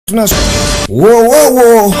tuna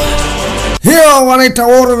wo. Hiyo wanaita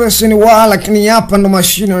Warriors ni wa, lakini hapa ndo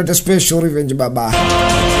mashine wanaita Special Revenge baba.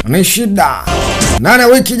 Ni shida. Nane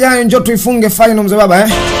wiki ijayo njoo tuifunge final mzee baba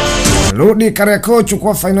Rudi Kariakoo,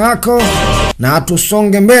 chukua final yako na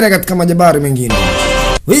tusonge mbele katika majabari mengine.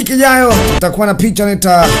 Wiki ijayo tutakuwa na picha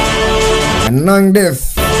nita Nang Death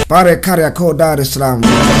pale Kariakoo, Dar es Salaam.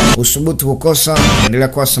 Usubutu kukosa, endelea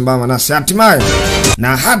kuwa sambamba nasi. Hatimaye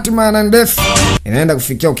na hatima Nang Death inaenda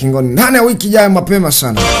kufikia ukingoni ndani ya wiki ijayo mapema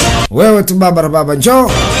sana. Wewe tu baba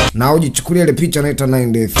njoo na ujichukulie ile picha naita Nang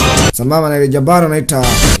Death. Sambamba na ile jabara naita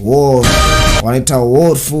War. Wanaita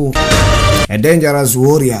Warful A Dangerous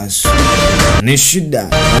Warriors. Ni shida.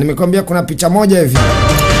 Na nimekwambia kuna picha moja hivi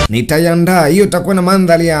nitaiandaa. Hiyo itakuwa na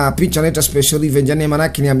mandhari ya picha naita Special Revenge, yani maana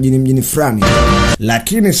yake ni ya mjini fulani.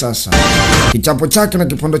 Lakini sasa kichapo chake na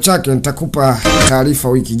kipondo chake nitakupa taarifa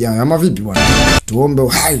wiki ijayo. Ama vipi bwana? Tuombe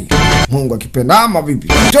uhai, Mungu akipenda. Ama vipi?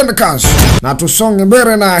 Twende kazi na tusonge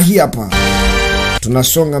mbele, na hii hapa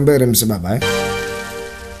tunasonga mbele mzee baba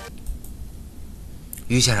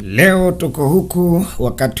Leo tuko huku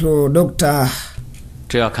wakati Dr.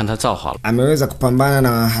 ameweza kupambana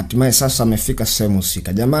na hatimaye sasa amefika sehemu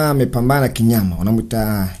husika. Jamaa amepambana kinyama,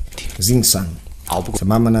 wanamuita Zingsang.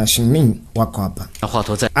 Samama na Shinming wako hapa.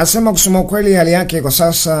 Asema kusema ukweli hali yake kwa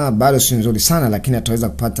sasa bado si nzuri sana, lakini ataweza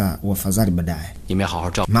kupata uafadhali baadaye.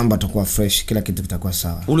 Mambo yatakuwa fresh, kila kitu kitakuwa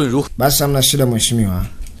sawa. Basi hamna shida mheshimiwa.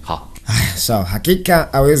 Sawa,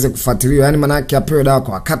 hakika aweze kufuatiliwa, yani maana yake apewe dawa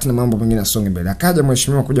kwa wakati na mambo mengine asonge mbele. Akaja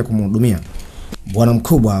mheshimiwa kuja kumhudumia bwana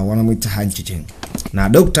mkubwa, wanamuita Hanchichen. Na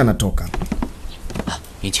daktari anatoka.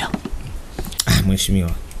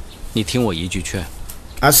 Mheshimiwa,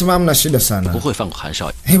 asema hamna shida sana.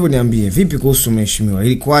 Hebu niambie vipi kuhusu mheshimiwa,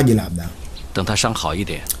 ilikuwaje labda?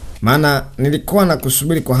 Maana nilikuwa na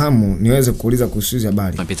kusubiri kwa hamu niweze kuuliza kuhusu hizo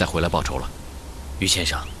habari.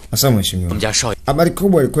 Asante mheshimiwa. Habari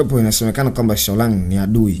kubwa ilikuwepo, inasemekana kwamba Shaolang ni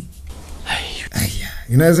adui.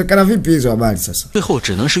 Inawezekana vipi hizo habari sasa?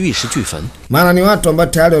 Maana ni watu ambao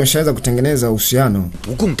tayari wameshaanza kutengeneza uhusiano.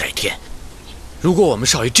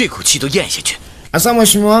 Asa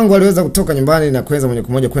mheshimiwa wangu aliweza kutoka nyumbani na kuweza moja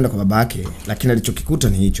kwa moja kwenda kwa babake, lakini alichokikuta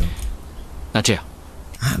ni hicho.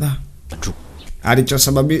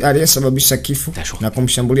 Aliyesababisha kifo na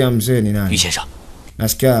kumshambulia mzee ni nani?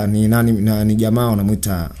 Nasikia ni nani, na ni jamaa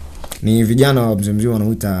wanamuita, ni vijana wa mzee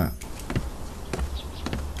wanamuita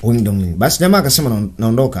Wingdong. Basi jamaa akasema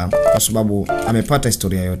naondoka kwa sababu amepata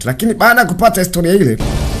historia yote. Lakini baada ya kupata historia ile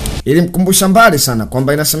ilimkumbusha mbali sana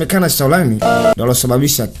kwamba inasemekana Shaolani ndio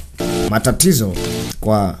alosababisha matatizo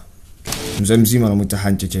kwa mzee mzima anamuita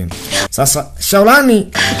Hanchichen. Sasa Shaolani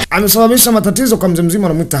amesababisha matatizo kwa mzee mzima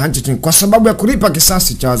anamuita Hanchichen kwa sababu ya kulipa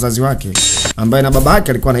kisasi cha wazazi wake ambaye na baba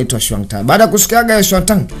yake alikuwa anaitwa Shuangta. Baada ya kusikiaga ya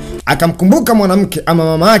Shuangta akamkumbuka mwanamke ama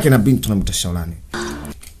mama yake na binti anamuita Shaolani.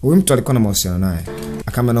 Huyu mtu alikuwa na mahusiano naye.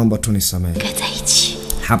 Akama naomba tu nisamehe.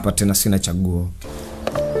 Hapa tena sina chaguo.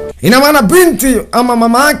 Ina maana binti ama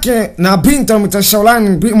mama yake na binti anamuita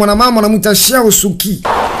Shaolani, mwanamama anamuita Xiao Suki.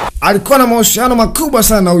 Alikuwa na mahusiano makubwa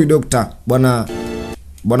sana na huyu daktari.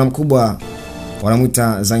 Bwana mkubwa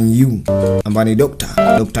wanamuita Zhang Yu ambaye ni Dr.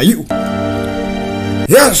 Yu.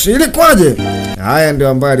 Yes, ilikuwaje? Haya ndio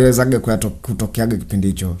ambaye aliwezaga kutokeaga kipindi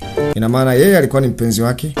hicho. Ina maana yeye alikuwa ni mpenzi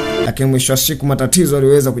wake, lakini mwisho wa siku matatizo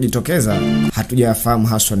aliweza kujitokeza, hatujafahamu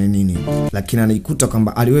haswa ni nini. Lakini anaikuta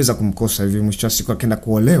kwamba aliweza kumkosa hivi, mwisho wa siku akaenda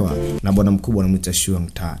kuolewa na bwana mkubwa anamuita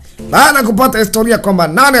Shuangta. Baada kupata historia kwamba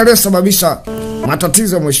nani aliyesababisha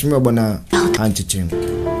matatizo ya mheshimiwa bwana Hanchichen.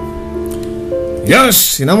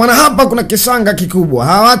 Yes, ina maana hapa kuna kisanga kikubwa.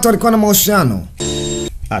 Hawa watu walikuwa na mahusiano.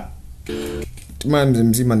 Mzee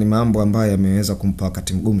mzima ni mambo ambayo yameweza kumpa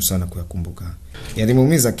wakati mgumu sana kuyakumbuka.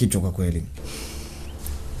 Yalimuumiza kichwa kwa kweli.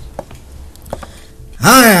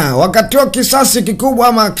 Haya, wakati wa kisasi kikubwa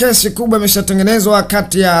ama kesi kubwa imeshatengenezwa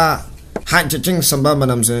kati ya Hanchichen sambamba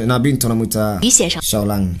na binti anamuita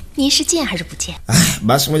Shaolang.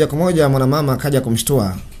 Basi moja kwa moja mwanamama akaja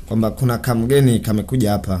kumshtua kwamba kuna kamgeni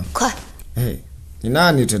kamekuja hapa. Ni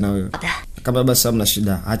nani tena huyo? Kama basi hamna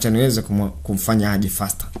shida, acha niweze kumfanya aje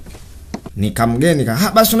faster. Ni kamgeni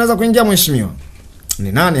basi unaweza kuingia mheshimiwa.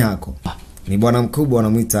 Ni nani hako? Ni bwana mkubwa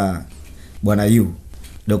anamuita bwana Yu,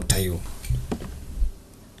 Dr. Yu.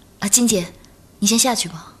 Jinjie, ni先下去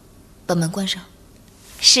吧，把门关上。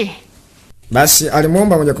是。Basi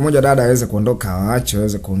alimuomba moja kwa moja dada aweze kuondoka, aache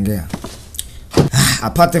aweze kuongea.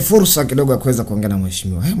 Apate fursa kidogo ya kuweza kuongea na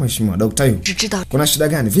mheshimiwa. Mheshimiwa Dr. Yu. Kuna shida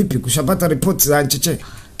gani? Vipi kushapata ripoti za Hanchichen?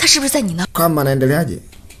 Kama anaendeleaje?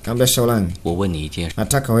 Kaambia Shaolani.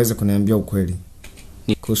 Nataka aweze kuniambia ukweli.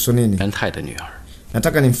 Kuhusu nini?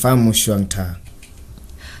 Nataka nimfahamu Shuangta.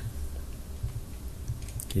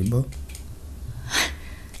 Kibo.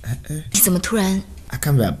 你怎么突然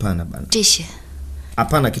Akambe hapana bana. 这些？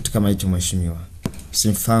 Hapana kitu kama hicho mheshimiwa.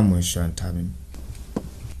 Simfahamu mheshimiwa Ntami.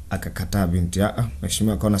 Akakataa binti.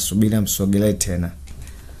 Mheshimiwa akaona subiri amsogelee tena.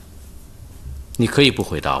 你可以不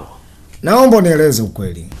回答我。 Naomba unieleze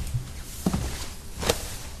ukweli.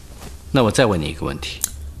 那我再问你一个问题。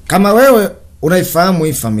 Kama wewe unaifahamu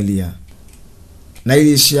hii familia na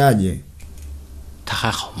iliishiaje? 他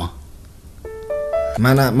还好吗？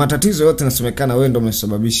 Maana matatizo yote yanasemekana wewe ndio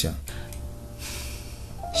umesababisha.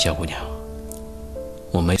 小姑娘，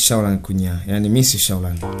我没 Shaolan kunya, yani mimi si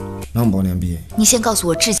Shaolan. Naomba uniambie. 你先告诉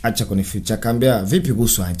我志 Acha kunificha. Kaambia vipi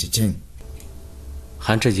kuhusu Anchechen?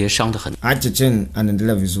 韩志杰伤得很， Anchechen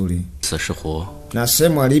anaendelea vizuri. 死是活， Na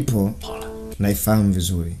sehemu alipo 好了， naifahamu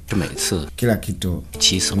vizuri. 是每次 Kila kitu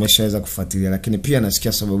起死。 nimeshaweza kufuatilia, lakini pia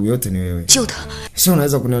nasikia sababu yote ni wewe. 救他， Sio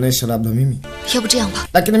unaweza kunionyesha labda mimi? 要不这样吧，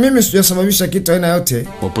 Lakini mimi sijasababisha kitu aina yote.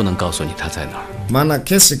 我不能告诉你他在哪儿。 Maana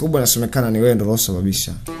kesi kubwa inasemekana ni wewe ndio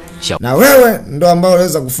ulosababisha. 小， Na wewe ndo ambao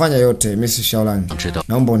unaweza kufanya yote, mimi si Shaolan. 知道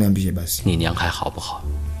Naomba uniambie basi. 你娘还好不好？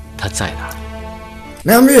她在哪儿？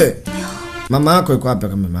 Niambie. Mama yako yuko wapi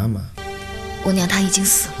kama mama? 我娘她已经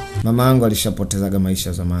死了。 Mama yangu alishapotezaga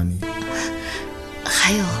maisha zamani.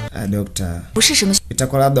 还有， Dokta, 不是什么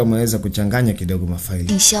itakuwa labda umeweza kuchanganya kidogo mafaili.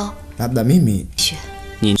 凌霄 Labda mimi 雪，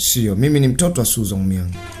 sio, mimi ni mtoto wa Suzong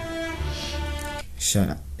Miang.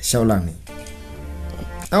 Shaolani.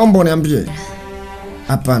 Naomba uniambie.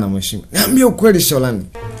 Hapana mheshimiwa. Niambie ukweli Shaolani.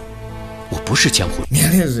 我不是江湖。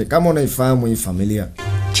 Nieleze kama unaifahamu hii familia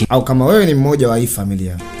au kama wewe ni mmoja wa hii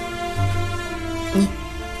familia.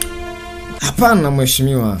 Hapana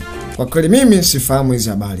mheshimiwa. Kwa kweli mimi sifahamu hizi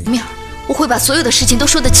habari. 面儿，我会把所有的事情都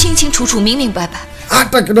说得清清楚楚、明明白白。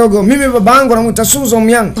 Hata kidogo mimi babangu anamuita Suzong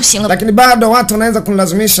Miang. Usinga- Lakini bado watu wanaweza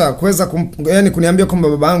kunilazimisha kuweza yani kuniambia kwamba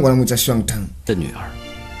babangu anamuita Shuang Tang. 的女儿，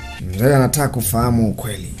 Mzee anataka kufahamu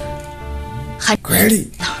ukweli. 还 Kweli.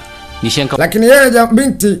 你先告。 Lakini yeye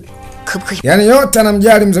binti 可不可以 yani yote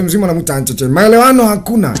anamjali mzee mzima anamuita Ancheche. Maelewano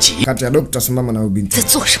hakuna kati ya dokta sambamba na huyu binti. 在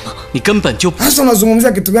做什么？ 你根本就 Sasa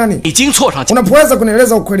unazungumzia kitu gani? 已经错上。 Unapoweza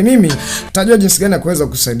kunieleza ukweli mimi utajua jinsi gani ya kuweza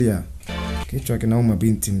kusaidia. Kichwa kinauma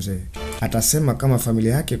binti mzee. Atasema kama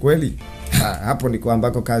familia yake kweli. Hapo ndiko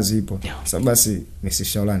ambako kazi ipo. Sababu basi Mrs.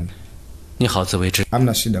 Shaolan 你好自为之。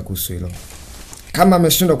 hamna shida kuhusu hilo. Kama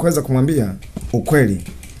ameshindwa kuweza kumwambia ukweli,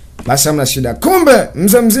 basi hamna shida. Kumbe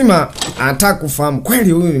mzee mzima anataka kufahamu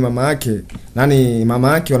kweli huyu ni mama yake. Nani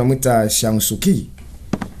mama yake wanamuita Shangsuki.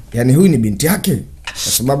 Yaani huyu ni binti yake.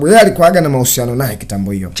 Kwa sababu yeye alikuwa na mahusiano naye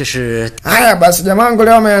kitambo hiyo. 这是 Haya basi jamangu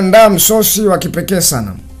leo ameandaa msosi wa kipekee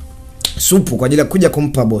sana. Supu kwa ajili ya kuja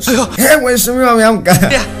kumpa boss. Mheshimiwa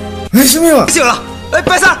ameamka. Mheshimiwa. 醒了，哎，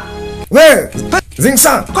白三， We,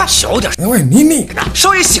 Zingsan. 快小点， We nini?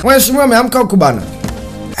 少爷醒， Mheshimiwa ameamka huko bana.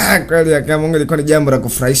 Kweli ya kama Mungu ilikuwa ni jambo la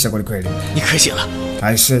kufurahisha kweli kweli. 你可醒了。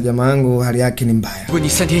 Aisha jamangu hali yake ni mbaya. 如果你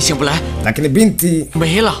3天醒不来， Lakini binti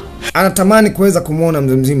没了。 anatamani kuweza kumuona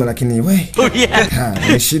mzee mzima lakini we. 少爷，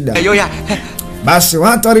 Ni shida. 哎，少爷， Basi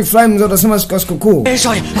watu walifurahi mzee utasema sikukuu. 哎，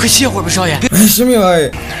少爷，快歇会儿吧，少爷。 Mheshimiwa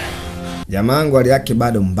we. Jamangu hali yake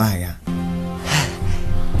bado mbaya.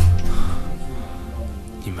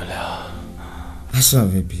 你们俩 Hasa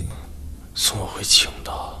vipi? 送我回青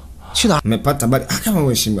岛，去哪儿？ Umepata habari? Kama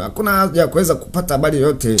mheshimiwa, hakuna haja ya kuweza kupata habari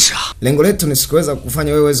yoyote. Lengo letu ni sikuweza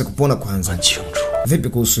kufanya wewe uweze kupona kwanza. 清楚。 Vipi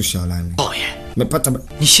kuhusu Shaolani? 少爷， Umepata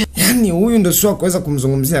你先， yani huyu ndio sio kuweza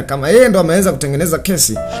kumzungumzia kama yeye ndo ameweza kutengeneza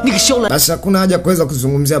kesi. 那个肖兰 Basi hakuna haja ya kuweza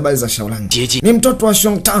kuzungumzia habari za Shaolani. 接近， Ni mtoto wa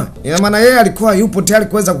Shuang Tang. Ina maana yeye alikuwa yupo tayari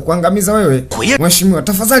kuweza kukuangamiza wewe. Kuya- Mheshimiwa,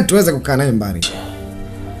 tafadhali tuweze kukaa naye mbali.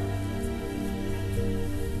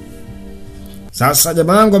 Sasa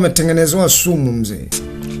jamaa wangu ametengenezewa sumu mzee.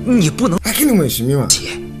 你不能 Lakini mheshimiwa,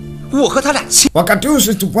 接，我和他俩亲。 wakati huu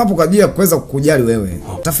sisi tupo hapo kwa ajili ya kuweza kukujali wewe.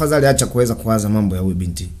 Tafadhali acha kuweza kuwaza mambo ya huyu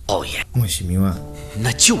binti. 少爷， Mheshimiwa,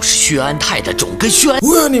 那就是薛安泰的种，跟薛安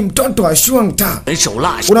huyo ni mtoto wa Shuang Tang. 人手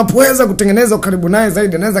辣。 Unapoweza kutengeneza ukaribu naye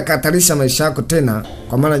zaidi anaweza kahatarisha maisha yako tena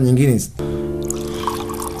kwa mara nyingine.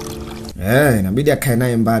 Inabidi akae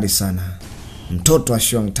naye mbali sana. Mtoto wa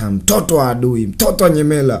Shuang Tang, mtoto wa adui, mtoto wa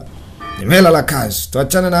nyemela. Nyemela la kazi.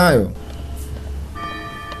 Tuachane na hayo.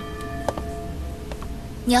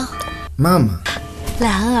 娘， Mama.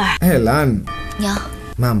 兰儿， Lan. 娘，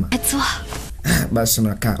 Mama. 来坐。 Basi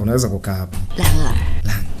unakaa, unaweza kukaa hapa. 兰儿，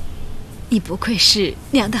你不愧是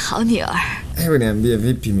娘的好女儿。 Hebu niambie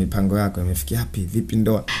vipi mipango yako imefikia wapi? Vipi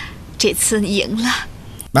ndoa? 这次你赢了。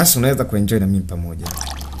 Basi unaweza kuenjoy na mimi pamoja.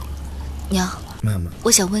 娘， Mama,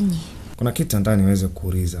 我想问你， kuna kitu nataka niweze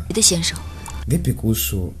kuuliza. 你的先生 Vipi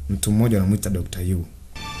kuhusu mtu mmoja anamuita Dr. Yu?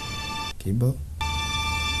 Kibo?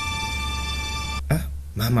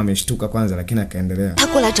 Mama ameshtuka kwanza lakini akaendelea. 他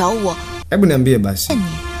过来找我， Hebu niambie basi. 问你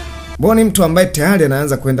Mbona mtu ambaye tayari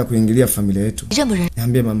anaanza kwenda kuingilia familia yetu? 认不认？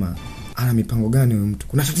 Niambie mama, ana mipango gani huyu mtu?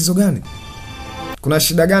 Kuna tatizo gani? Kuna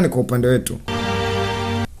shida gani kwa upande wetu?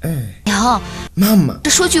 娘， Mama, 这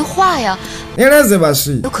说句话呀， nieleze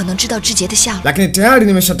basi. 有可能知道志杰的下落， Lakini tayari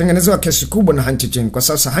nimeshatengenezewa kesi kubwa na Hanchichen. Kwa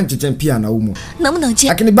sasa Hanchichen pia anaumwa. 能不能见？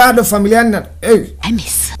 Lakini bado familiani na 还没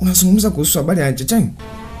死， unazungumza kuhusu habari ya Hanchichen?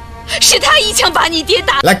 是他一枪把你爹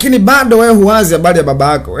打。 Lakini bado wewe huwazi habari ya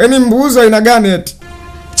baba yako. Yaani mbuzi wa aina gani eti?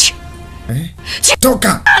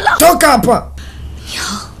 Toka! Toka hapa!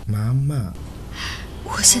 Mama,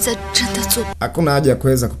 我现在真的做， hakuna haja ya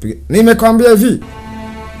kuweza kupiga. Nimekwambia hivi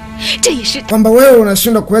这也是 kwamba wewe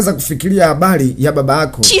unashindwa kuweza kufikiria habari ya baba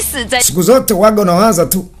yako. 去死在， Siku zote waga unawaza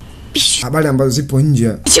tu 必须 habari ambazo zipo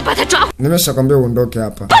nje. 去把他抓回， Nimeshakwambia uondoke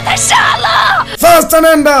hapa. 把他杀了。 Fast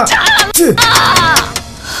nenda!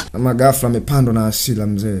 Mama ghafla amepandwa na hasira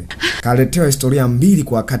mzee. Kaletewa historia mbili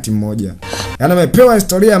kwa wakati mmoja. Yaani amepewa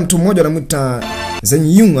historia ya mtu mmoja anamuita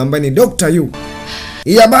Zeng Yung ambaye ni Dr. Yu.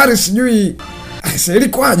 Hii habari sijui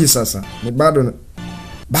ilikuwaje sasa. Ni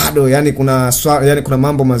bado yani kuna swali, yani kuna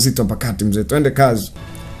mambo mazito pakati mzee. Twende kazi.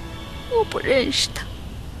 我不认识他，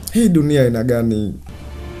 Hii dunia ina gani?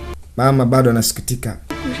 Mama bado anasikitika.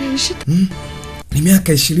 不认识他。 Ni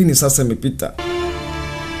miaka 20 sasa imepita.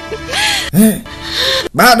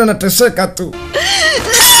 Bado nateseka tu.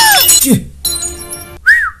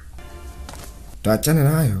 Tuachane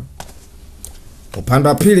nayo. Upande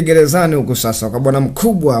wa pili gerezani huko sasa kwa bwana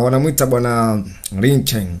mkubwa wanamuita bwana Lin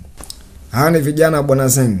Cheng. Hawa ni vijana wa bwana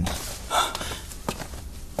Zeng.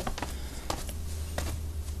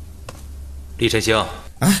 李晨星，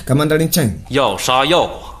 Kamanda Lin Cheng. 要杀要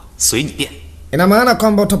剐随你便。 Ina maana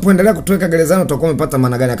kwamba utapoendelea kutuweka gerezani utakuwa umepata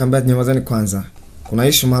maana gani? Akamwambia nyamazeni kwanza. Kuna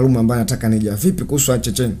issue maalum ambayo nataka nija. Vipi kuhusu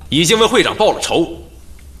Hanchichen? 已经为会长报了仇，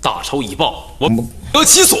大仇已报，我得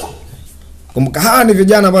其所。 Kumbuka hawa ni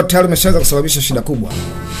vijana ambao tayari wameshaweza kusababisha shida kubwa.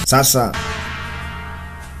 Sasa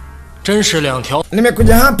真是两条，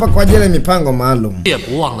 nimekuja hapa kwa ajili ya mipango maalum. 也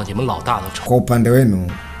不忘了你们老大的仇。 Kwa upande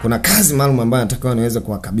wenu kuna kazi maalum ambayo natakiwa niweze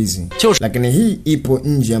kuwakabidhi. Lakini hii ipo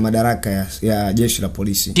nje ya madaraka ya jeshi la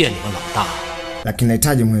polisi. 谢你们老大， Lakini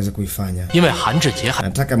nahitaji muweze kuifanya. 因为韩志杰还……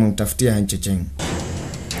 Nataka mumtafutie Hanchichen.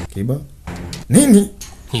 Kibo? Nini?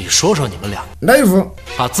 你说说你们俩 Ndio hivyo.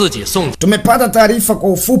 把自己送 Tumepata taarifa kwa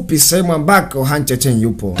ufupi sehemu ambako Hanchichen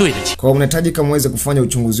yupo. 对得起。 Kwa mnahitajika muweze kufanya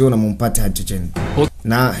uchunguzi na mumpate Hanchichen. 我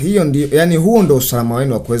Na hiyo ndio, yani huo ndio usalama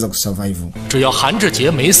wenu wa kuweza kusurvive. 只要韩志杰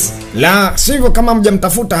没死， La sivyo kama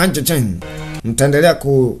mjamtafuta Hanchichen, mtaendelea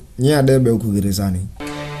kunyea debe huku gerezani.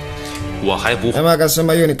 我还不 Kama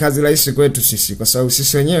akasema hiyo ni kazi rahisi kwetu sisi kwa sababu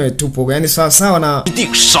sisi wenyewe tupo yani sawa sawa na 一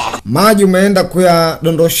定杀了。 maji umeenda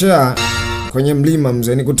kuyadondoshea kwenye mlima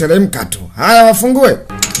mzee, ni kuteremka tu. Haya wafungue.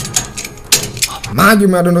 Maji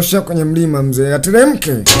umeadondoshea kwenye mlima mzee,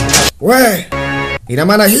 ateremke. We. Ina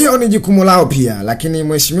maana hiyo ni jukumu lao pia, lakini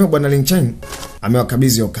mheshimiwa bwana Lin Cheng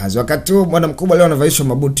amewakabidhi hiyo kazi. Wakati huo bwana mkubwa leo anavalishwa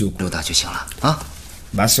mabuti huko. 溜达就行了啊，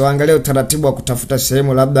 Basi waangalie utaratibu wa kutafuta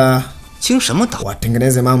sehemu labda 惊什么岛？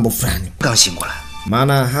 watengeneze mambo fulani. 刚醒过来，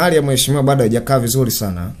 Maana hali ya mheshimiwa bado haijakaa vizuri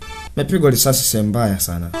sana. Amepigwa risasi sehemu mbaya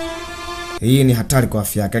sana. Hii ni hatari kwa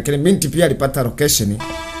afya yake. Lakini binti pia alipata location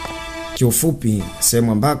kiufupi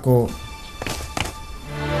sehemu ambako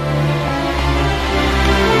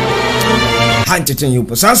Hanchichen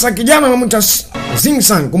yupo. Sasa kijana anamuita Zing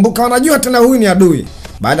Sang. Kumbuka wanajua tena huyu ni adui.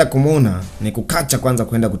 Baada ya kumuona ni kukacha kwanza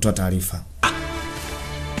kwenda kutoa taarifa.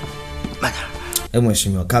 慢点。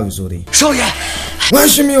 Mheshimiwa kaa vizuri. 少爷，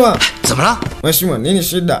 Mheshimiwa, 怎么了？ Mheshimiwa nini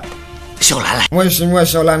shida? 小兰来， Mheshimiwa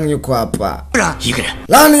Shaolan yuko hapa. 不然一个人。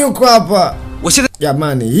 Lani yuko hapa. 我现在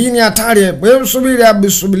Jamani, hii ni hatari. Hebu subiri,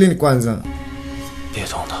 hebu subirini kwanza. 别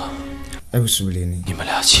动他， Hebu subirini. 你们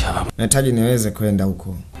俩千万 Nahitaji niweze kwenda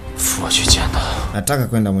huko. 扶我去见他。 Nataka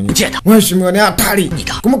kwenda mwenyewe. Jeda. Mheshimiwa ni hatari.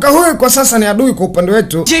 Kumbuka huyu kwa sasa ni adui kwa upande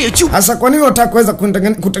wetu. 姐也救 Hasa kwa nini unataka kuweza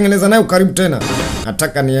kutengeneza naye ukaribu tena?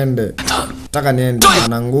 Nataka niende. Nataka niende.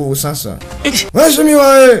 Ana nguvu sasa.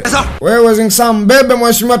 Mheshimiwa wewe Zing Sam bebe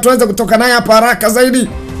mheshimiwa tuweze kutoka naye hapa haraka zaidi.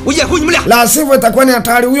 我掩护你们俩。 La sivyo itakuwa ni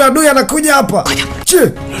hatari. Huyu adui anakuja hapa.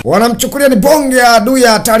 Che, wanamchukulia ni bonge ya adui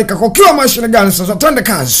ya hatari kakokiwa mashine gani sasa twende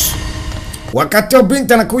kazi. Wakati wa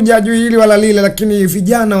binti anakuja ajui hili wala lile, lakini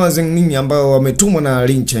vijana wa Zengning ambao wametumwa na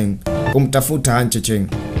Lin Cheng kumtafuta Hanchichen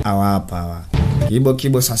hawa hapa hawa.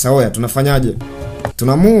 Kibo sasa hoya tunafanyaje?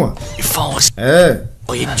 Tunamua. 你放我下，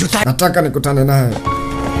我也就带。 Nataka nikutane naye.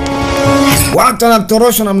 Watu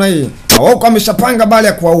wanatorosha namna hii. Wako ameshapanga bali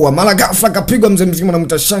ya kuwaua. Mara ghafla kapigwa mzee mzima na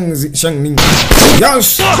mta Shang Ning.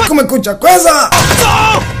 Yes, kumekucha kweza.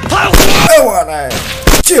 Ewa naye.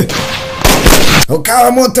 Chi.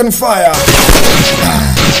 Ukawa moto and fire.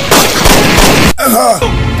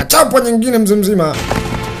 Kachapwa nyingine mzima.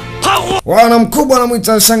 Wana mkubwa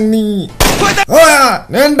anamuita Shangni. Oya,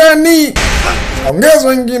 nendani.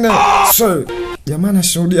 Ongeza nyingine. So, jamaa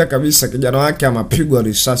anashuhudia kabisa kijana wake amepigwa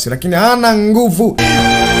risasi lakini hana nguvu.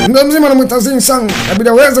 Mzee mzima anamuita Zinsang, inabidi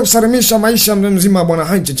aweze kusalimisha maisha mzee mzima bwana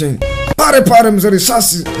Hanchechen. Pare mzee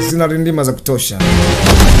risasi zinarindima za kutosha.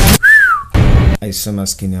 Aisema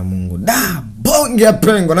maskini ya Mungu. Da, bonge ya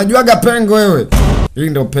pengo. Najuaga pengo wewe. Hii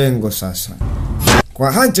ndio pengo sasa.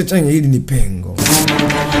 Kwa Hanchechen hili ni pengo.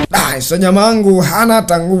 Sasa jamaa wangu hana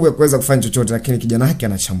hata nguvu ya kuweza kufanya chochote lakini kijana wake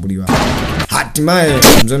anashambuliwa. Hatimaye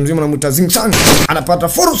mzee mzima anamuita Zinsang anapata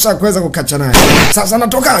fursa ya kuweza kukacha naye. Sasa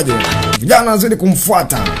anatokaje? Vijana wazidi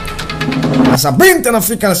kumfuata. Sasa binti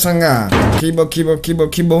anafika na shangaa.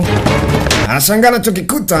 Kibo. Anashangaa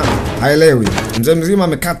anachokikuta haelewi. Mzee mzima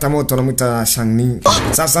amekata moto anamuita Shangni.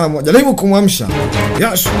 Sasa anajaribu kumwamsha.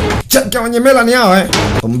 Yes. Cheki wenye mela ni hao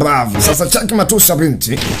Mbavu. Sasa cheki matusha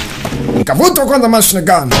binti. Nikavuta kwanza machine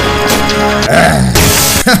gun.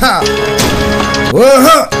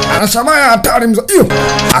 Anashamaya hatari mzo. Iyo,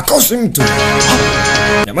 akosi mtu.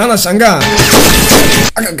 Jamaa anashangaa.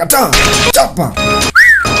 Akakataa. Chapa.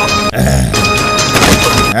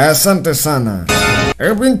 Asante sana.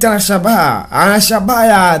 Binti anashabaha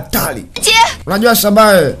ya hatari. Unajua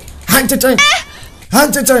shabaha?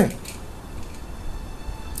 Hanchechen.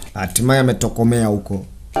 Hatimaye ametokomea huko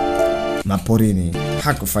maporini.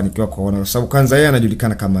 Hakufanikiwa kuona kwa sababu kwanza yeye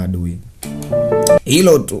anajulikana kama adui.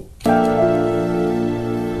 Hilo tu.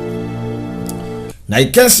 Na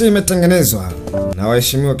ikesi imetengenezwa na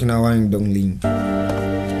waheshimiwa kina Wang Dongling.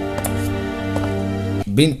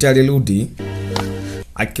 Binti alirudi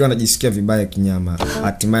akiwa anajisikia vibaya kinyama.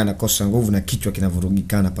 Hatimaye anakosa nguvu na kichwa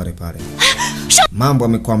kinavurugikana pale. Mambo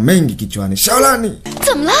yamekuwa mengi kichwani. Shaolani.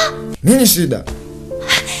 Nini shida?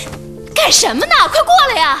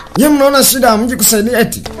 Ye mnaona shida mji kusaidia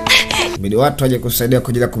eti? Bidi watu waje kusaidia kwa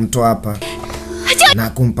ajili ya kumtoa hapa na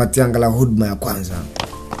kumpatia angalau huduma ya kwanza.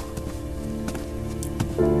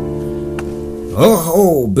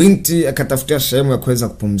 Binti akatafutia sehemu ya kuweza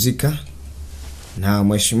kupumzika. Na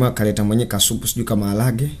mheshimiwa akaleta mwenye kasupu sijui kama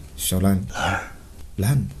alage. Shaolani.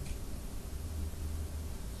 Lan.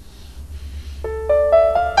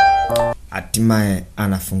 Hatimaye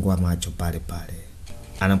anafungua macho pale.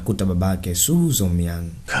 Anamkuta babake Su Zongmiang.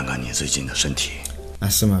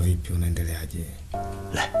 Asema vipi unaendeleaje?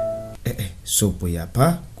 Supu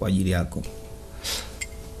hapa kwa ajili yako.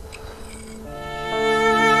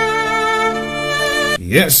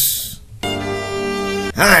 Yes.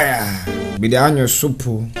 Haya, bidi anywe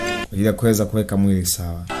supu ili ya kuweza kuweka mwili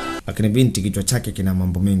sawa. Lakini binti kichwa chake kina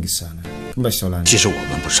mambo mengi sana. Kumbe Shaolani.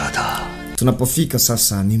 Tunapofika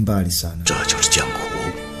sasa ni mbali sana.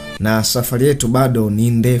 Na safari yetu bado ni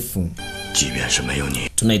ndefu.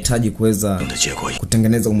 Tunahitaji kuweza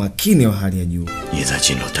kutengeneza umakini wa hali ya juu.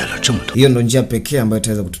 Hiyo ndio njia pekee ambayo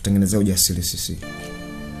itaweza kututengenezea ujasiri sisi.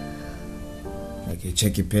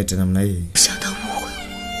 Akicheki pete namna hii.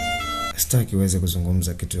 Sitaki uweze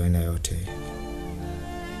kuzungumza kitu aina yote.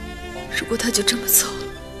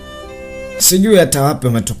 Sijui hata wapi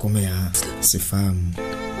umetokomea. Sifahamu.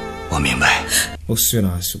 Usiwe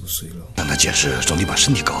na wasiwasi hilo.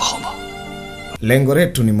 Lengo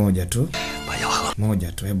letu ni moja tu.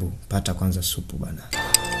 Hebu pata kwanza supu bana.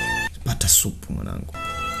 Pata supu mwanangu.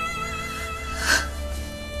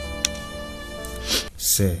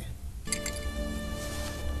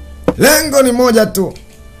 Lengo ni moja tu.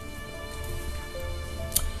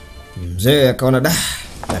 Mzee akaona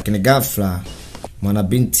lakini ghafla mwana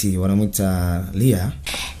binti wanamuita Lia.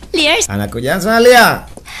 Anakuja sana Lia.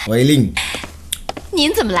 Wailing.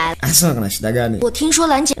 Asa kuna shida gani?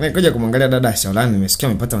 Nimekuja kumwangalia dada Shaolani, nimesikia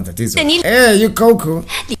amepata matatizo. Yuko huko.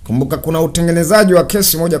 Kumbuka kuna utengenezaji wa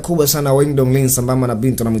kesi moja kubwa sana Wang Dongling sambamba na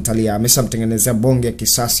binti anamuita Lia. Ameshamtengenezea bonge ya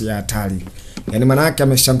kisasi ya hatari. Yaani maana yake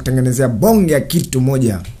ameshamtengenezea bonge ya kitu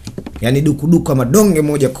moja. Yaani dukuduku ama donge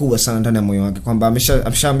moja kubwa sana ndani ya moyo wake kwamba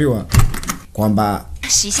ameshaambiwa kwamba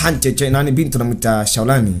Hanchechen nani binti anamuita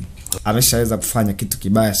Shaolani ameshaweza kufanya kitu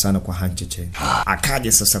kibaya sana kwa Hanchechen.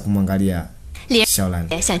 Akaje sasa kumwangalia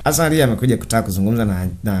Shaolani. Sasa Lia amekuja kutaka kuzungumza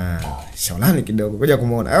na Shaolani kidogo. Kuja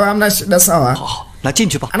kumuona. Hamna shida sawa.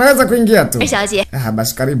 Anaweza kuingia tu.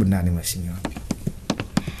 Basi karibu ndani mheshimiwa.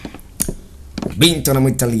 Binti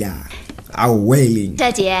anamuita Lia au Wailing.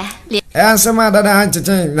 Anasema dada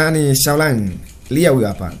Hanchechen nani Shaolani. Lia huyu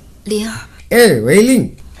hapa.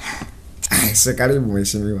 Wailing. Sasa karibu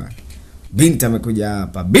mheshimiwa. Binti amekuja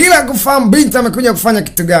hapa. Bila kufahamu binti amekuja kufanya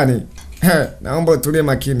kitu gani. Naomba utulie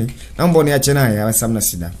makini. Naomba uniache naye, hawasa mna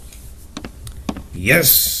shida.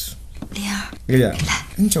 Yes. Ilia,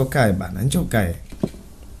 njoo kae bana, njoo kae.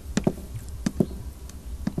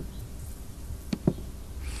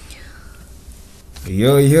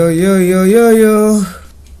 Yo.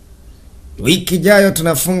 Wiki ijayo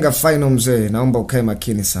tunafunga final mzee, naomba ukae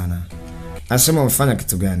makini sana. Anasema umefanya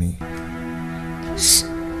kitu gani?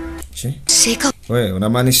 Wewe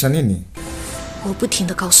unamaanisha nini?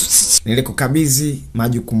 Nilikukabidhi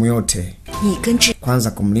majukumu yote.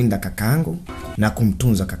 Kwanza kumlinda kakaangu na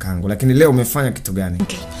kumtunza kakaangu, lakini leo umefanya kitu gani?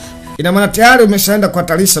 Ina maana tayari umeshaenda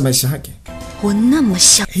kuhatarisha maisha yake.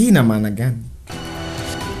 Hii ina maana gani?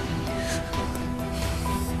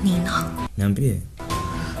 Niambie.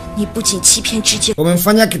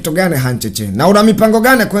 Umemfanya kitu gani Han Cheche? Na una mipango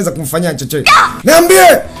gani kuweza kumfanyia Cheche?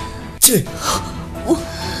 Niambie.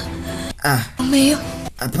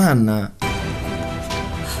 Hapana.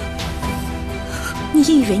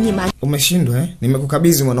 Umeshindwa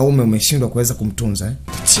Nimekukabidhi mwanaume, umeshindwa kuweza kumtunza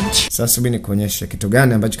Sasa mimi nikuonyeshe kitu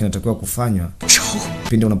gani ambacho kinatakiwa kufanywa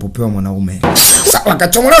pindi unapopewa mwanaume. Sawa,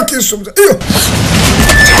 akachomola kisu mzee. Hiyo.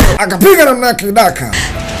 Akapiga namna ya kidaka.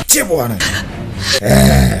 Bwana.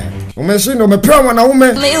 Umeshindwa, umepewa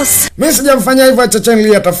mwanaume. Mimi sijamfanyia hivyo Cheche,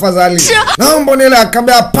 nilia tafadhali. Naomba nile.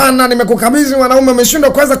 Akamwambia hapana, nimekukabidhi mwanaume,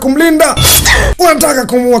 umeshindwa kuweza kumlinda. Unataka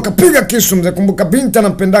kumuua, kapiga kisu mzee. Kumbuka binti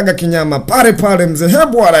anampendaga kinyama. Pale mzee,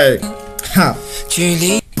 hebu wale.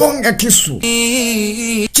 Ponga kisu.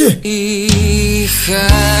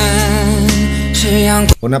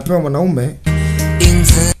 Unapewa mwanaume.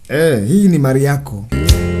 Hii ni mali yako.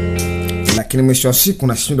 Lakini mwisho wa siku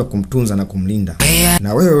unashindwa kumtunza na kumlinda.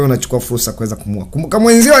 Na wewe unachukua fursa kuweza kumua. Kumbuka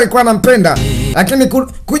mwenzio alikuwa anampenda, lakini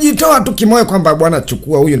kujitoa tu kimoyo kwamba bwana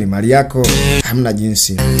chukua, huyu ni mali yako. Hamna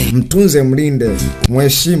jinsi. Mtunze, mlinde,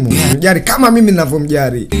 mheshimu, mjari kama mimi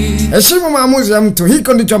ninavyomjari. Heshimu maamuzi ya mtu.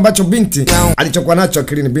 Hiko ndicho ambacho binti alichokuwa nacho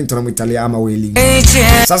akilini. Binti anamuitalia ama weli.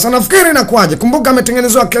 Sasa nafikiri inakuaje? Kumbuka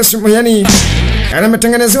ametengenezewa kesi, yani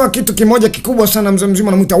ametengenezewa kitu kimoja kikubwa sana. Mzee mzima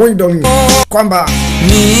anamuita Weidon, kwamba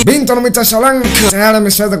binti anamuita Shalang tayari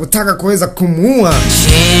ameshaweza kutaka kuweza kumuua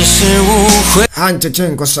Han Cheche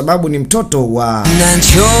kwa sababu ni mtoto wa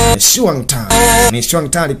Shuangta. Ni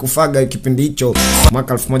Shuangta alikufaga kipindi hicho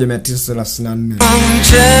mwaka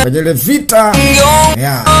 1934 kwenye ile vita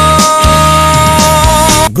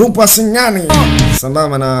grupu Asingani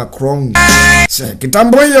sambamba na Krong.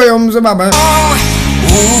 Kitambo hiyo mzee baba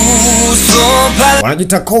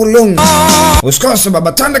wanajita Kowloon. Usikose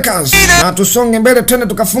baba, tande kazi na tusonge mbele, twende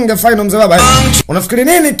tukafunge final mzee baba. Unafikiri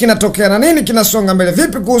nini kinatokea na nini kinasonga mbele?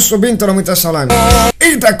 Vipi kuhusu binti anamuita Salani?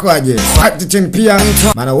 Itakuwaje? Cheche pia,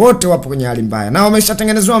 maana wote wapo kwenye hali mbaya na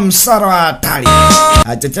wameshatengenezwa msara wa hatari.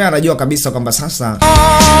 Cheche anajua kabisa kwamba sasa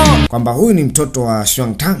kwamba huyu ni mtoto wa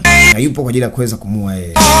Shuangtang na yupo kwa ajili ya kuweza kumuua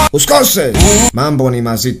yeye. Usikose, mambo ni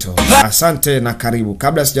mazito. Asante na karibu.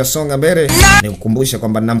 Kabla sijasonga mbele, nikukumbusha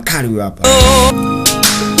kwamba nina mkali huyu hapa.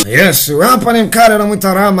 Yes, hapa ni mkali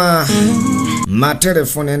anamuita Rama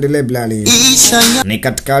Matelefoni and Library. Ni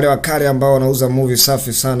katika wale wakali ambao wanauza movie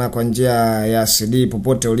safi sana kwa njia ya CD.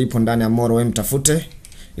 Popote ulipo ndani ya Moro, wewe mtafute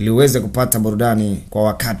ili uweze kupata burudani kwa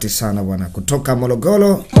wakati sana bwana. Kutoka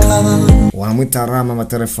Morogoro wanamuita Rama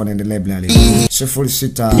Matelefoni and Library.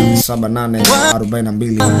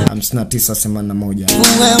 0678425981.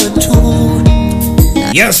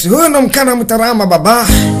 Yes, huyo ndo mkana Mutarama baba.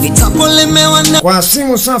 Kwa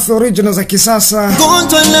simu safi original za kisasa,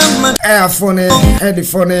 earphone,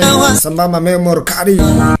 headphone, sambamba memory card,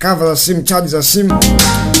 cover za simu, charge za simu,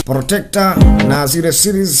 protector na zile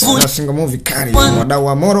series na single movie card. Wadau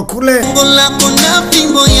wa Moro kule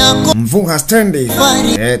Mvunga stendi.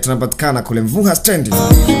 Tunapatikana kule Mvunga stendi.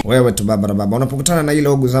 Wewe tu baba, unapokutana na ile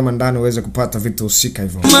logo zama ndani uweze kupata vitu husika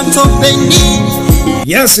hivyo.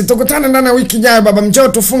 Yes, tukutane ndani ya wiki ijayo baba. Njoo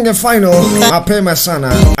tufunge final mapema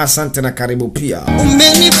sana. Asante na karibu pia.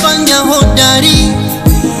 Umenifanya hodari,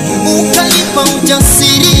 ukanipa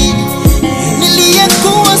ujasiri.